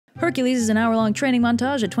Hercules is an hour-long training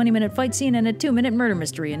montage, a 20-minute fight scene, and a 2-minute murder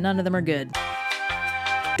mystery, and none of them are good.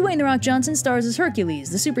 Dwayne "The Rock" Johnson stars as Hercules,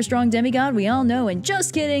 the super strong demigod we all know, and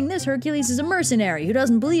just kidding, this Hercules is a mercenary who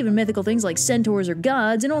doesn't believe in mythical things like centaurs or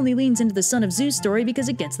gods and only leans into the son of Zeus story because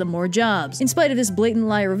it gets them more jobs. In spite of this blatant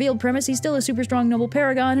lie revealed premise, he's still a super strong noble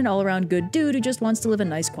paragon and all-around good dude who just wants to live a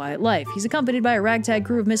nice quiet life. He's accompanied by a ragtag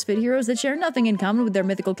crew of misfit heroes that share nothing in common with their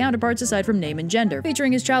mythical counterparts aside from name and gender,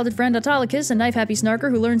 featuring his childhood friend Autolycus, a knife-happy snarker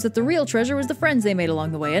who learns that the real treasure was the friends they made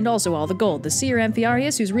along the way, and also all the gold, the seer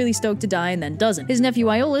Amphiaraus who's really stoked to die and then doesn't, his nephew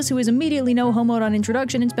Iolaus who is immediately no homoed on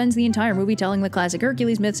introduction and spends the entire movie telling the classic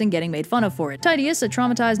Hercules myths and getting made fun of for it. Tydeus, a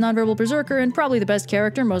traumatized nonverbal berserker and probably the best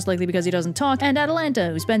character, most likely because he doesn't talk, and Atalanta,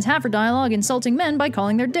 who spends half her dialogue insulting men by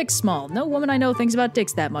calling their dicks small. No woman I know thinks about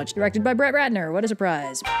dicks that much. Directed by Brett Ratner, what a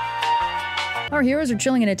surprise. Our heroes are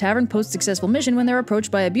chilling in a tavern post-successful mission when they're approached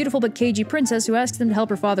by a beautiful but cagey princess who asks them to help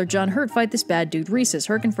her father John Hurt fight this bad dude Rhesus.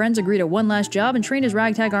 Herc and friends agree to one last job and train his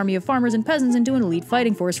ragtag army of farmers and peasants into an elite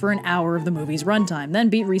fighting force for an hour of the movie's runtime, then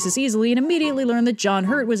beat Rhesus easily and immediately learn that John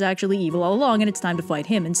Hurt was actually evil all along and it's time to fight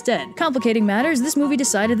him instead. Complicating matters, this movie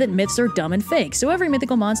decided that myths are dumb and fake, so every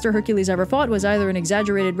mythical monster Hercules ever fought was either an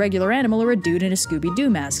exaggerated regular animal or a dude in a Scooby-Doo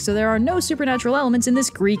mask, so there are no supernatural elements in this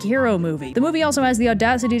Greek hero movie. The movie also has the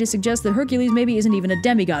audacity to suggest that Hercules maybe isn't even a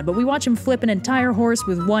demigod, but we watch him flip an entire horse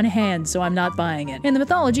with one hand, so I'm not buying it. In the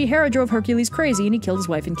mythology, Hera drove Hercules crazy and he killed his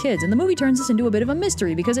wife and kids, and the movie turns this into a bit of a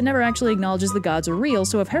mystery because it never actually acknowledges the gods are real,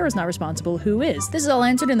 so if Hera's not responsible, who is? This is all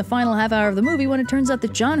answered in the final half hour of the movie when it turns out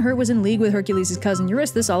that John Hurt was in league with Hercules' cousin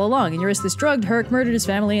Eurystheus all along, and Eurystheus drugged Herc, murdered his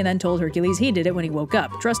family, and then told Hercules he did it when he woke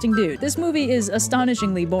up. Trusting dude. This movie is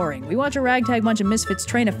astonishingly boring. We watch a ragtag bunch of misfits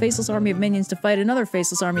train a faceless army of minions to fight another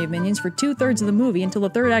faceless army of minions for 2/3 of the movie until the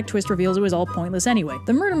third act twist reveals it was all pointless anyway.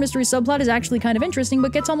 The murder mystery subplot is actually kind of interesting,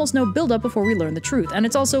 but gets almost no build-up before we learn the truth, and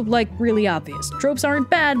it's also, like, really obvious. Tropes aren't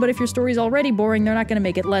bad, but if your story's already boring, they're not gonna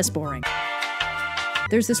make it less boring.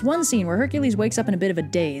 There's this one scene where Hercules wakes up in a bit of a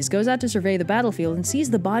daze, goes out to survey the battlefield, and sees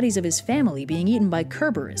the bodies of his family being eaten by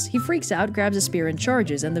Kerberos. He freaks out, grabs a spear, and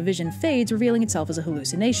charges, and the vision fades, revealing itself as a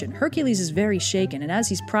hallucination. Hercules is very shaken, and as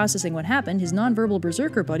he's processing what happened, his nonverbal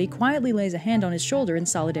berserker buddy quietly lays a hand on his shoulder in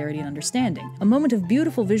solidarity and understanding. A moment of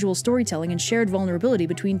beautiful visual storytelling and shared vulnerability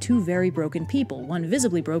between two very broken people, one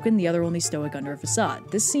visibly broken, the other only stoic under a facade.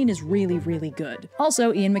 This scene is really, really good.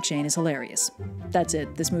 Also, Ian McShane is hilarious. That's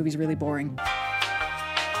it. This movie's really boring.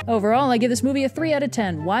 Overall, I give this movie a 3 out of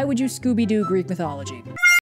 10. Why would you Scooby-Doo Greek mythology?